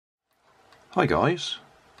Hi guys,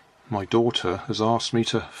 my daughter has asked me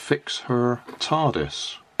to fix her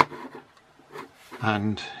Tardis,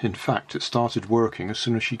 and in fact it started working as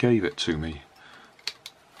soon as she gave it to me.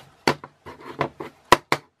 It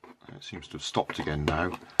seems to have stopped again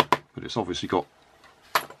now, but it's obviously got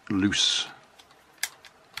loose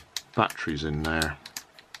batteries in there.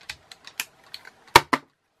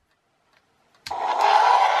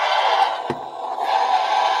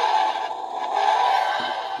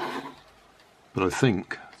 But I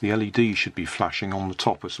think the LED should be flashing on the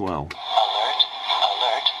top as well. Alert,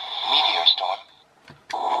 alert, meteor storm.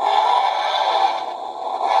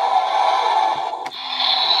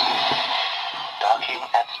 Docking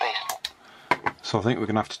at spaceport. So I think we're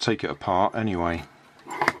going to have to take it apart anyway.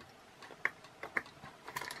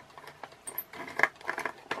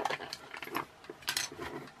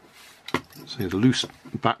 See, the loose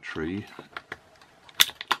battery,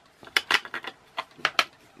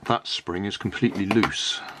 that spring is completely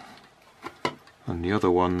loose and the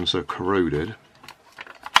other ones are corroded.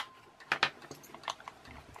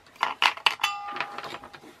 But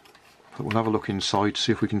we'll have a look inside to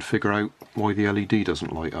see if we can figure out why the LED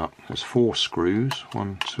doesn't light up. There's 4 screws,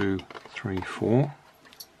 1, 2, 3, 4.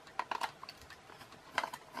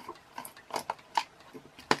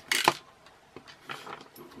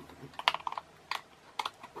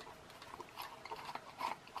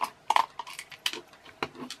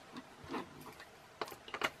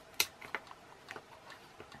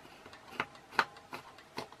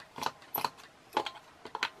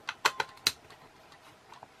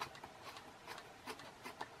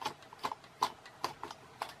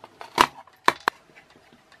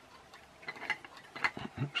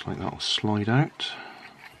 Looks like that'll slide out.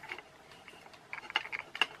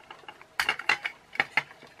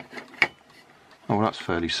 Oh, well, that's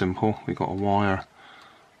fairly simple. We've got a wire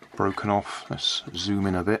broken off. Let's zoom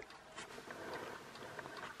in a bit.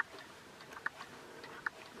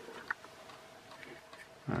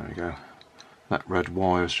 There we go. That red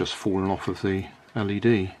wire's just fallen off of the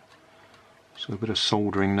LED. So a bit of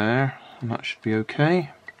soldering there, and that should be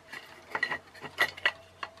okay.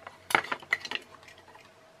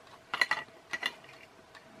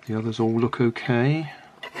 The others all look okay.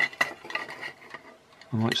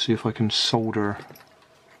 I might see if I can solder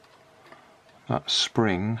that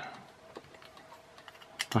spring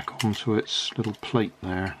back onto its little plate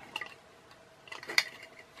there.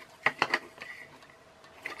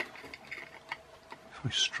 If I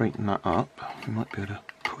straighten that up, I might be able to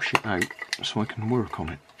push it out so I can work on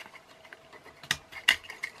it.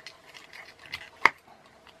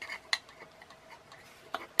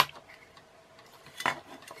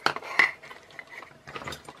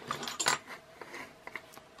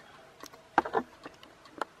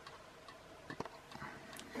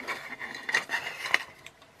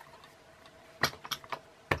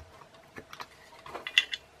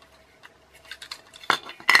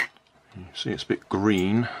 See, it's a bit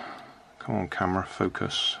green. Come on, camera,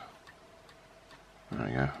 focus. There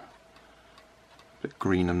we go. A bit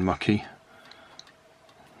green and mucky.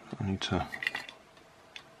 I need to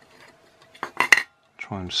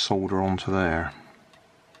try and solder onto there.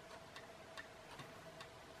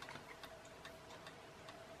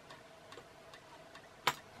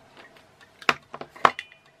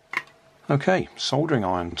 Okay, soldering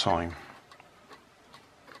iron time.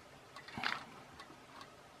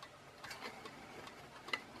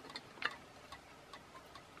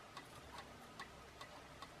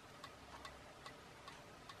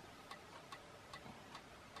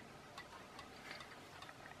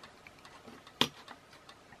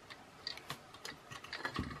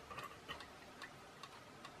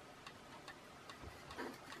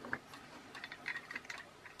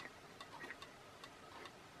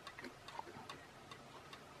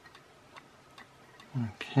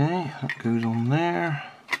 Okay, that goes on there.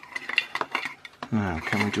 Now,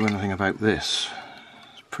 can we do anything about this?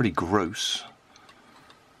 It's pretty gross.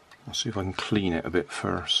 I'll see if I can clean it a bit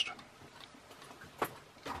first.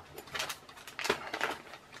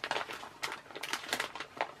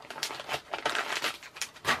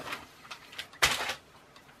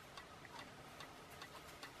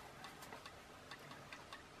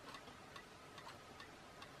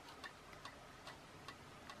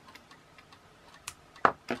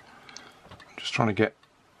 Trying to get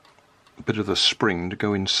a bit of the spring to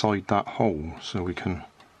go inside that hole so we can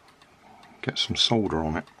get some solder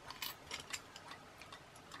on it.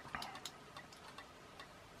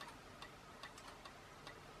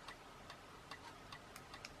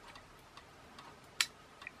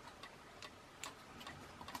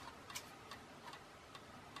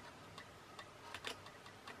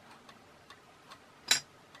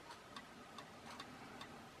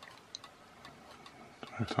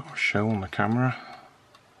 If that'll show on the camera.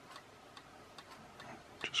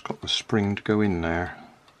 Just got the spring to go in there.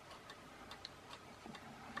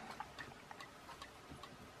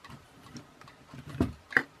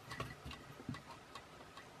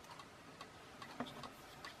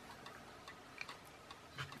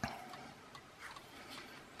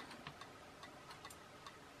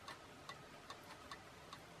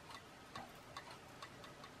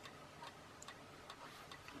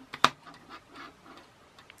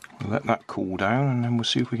 We'll let that cool down and then we'll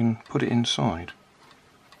see if we can put it inside.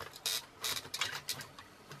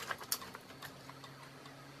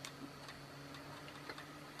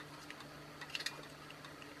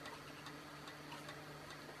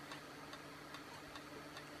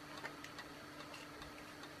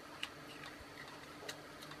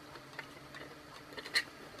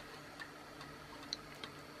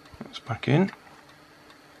 That's back in.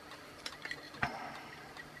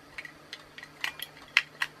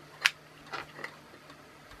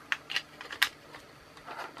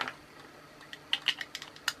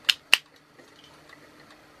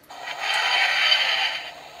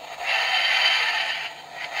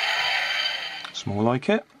 It's more like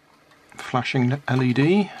it. Flashing the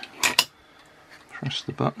LED. Press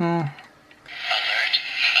the button. Alert,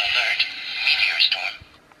 alert, meteor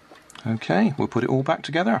storm. Okay, we'll put it all back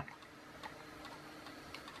together.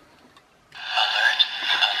 Alert,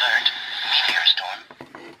 alert, meteor storm.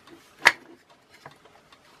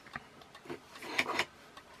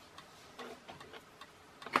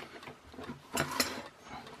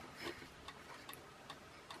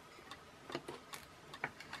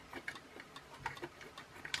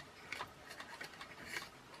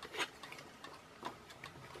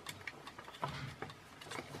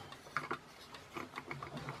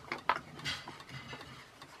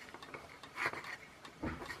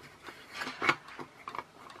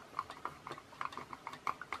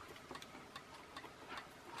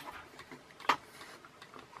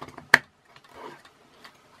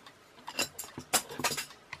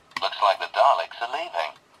 Looks like the Daleks are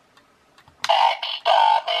leaving.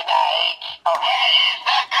 Exterminate! Oh, he's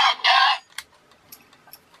the good guy!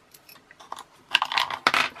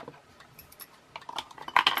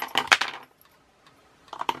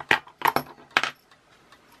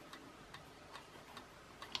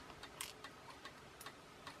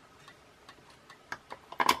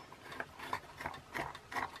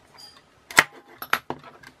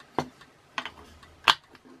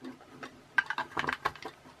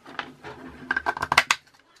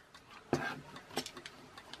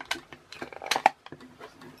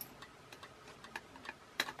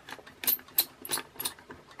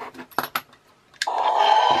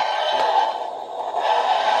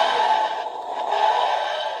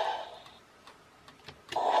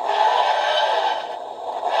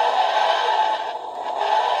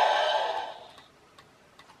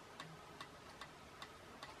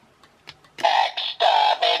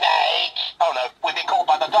 Oh no, we've been caught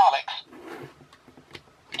by the Daleks.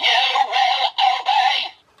 You will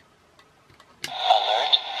obey!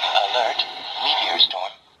 Alert, alert, meteor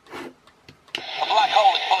storm. A black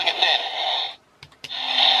hole is pulling us in.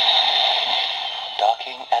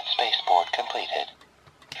 Docking at spaceport completed.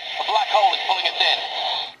 A black hole is pulling us in.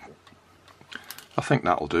 I think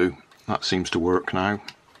that'll do. That seems to work now.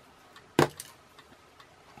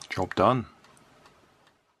 Job done.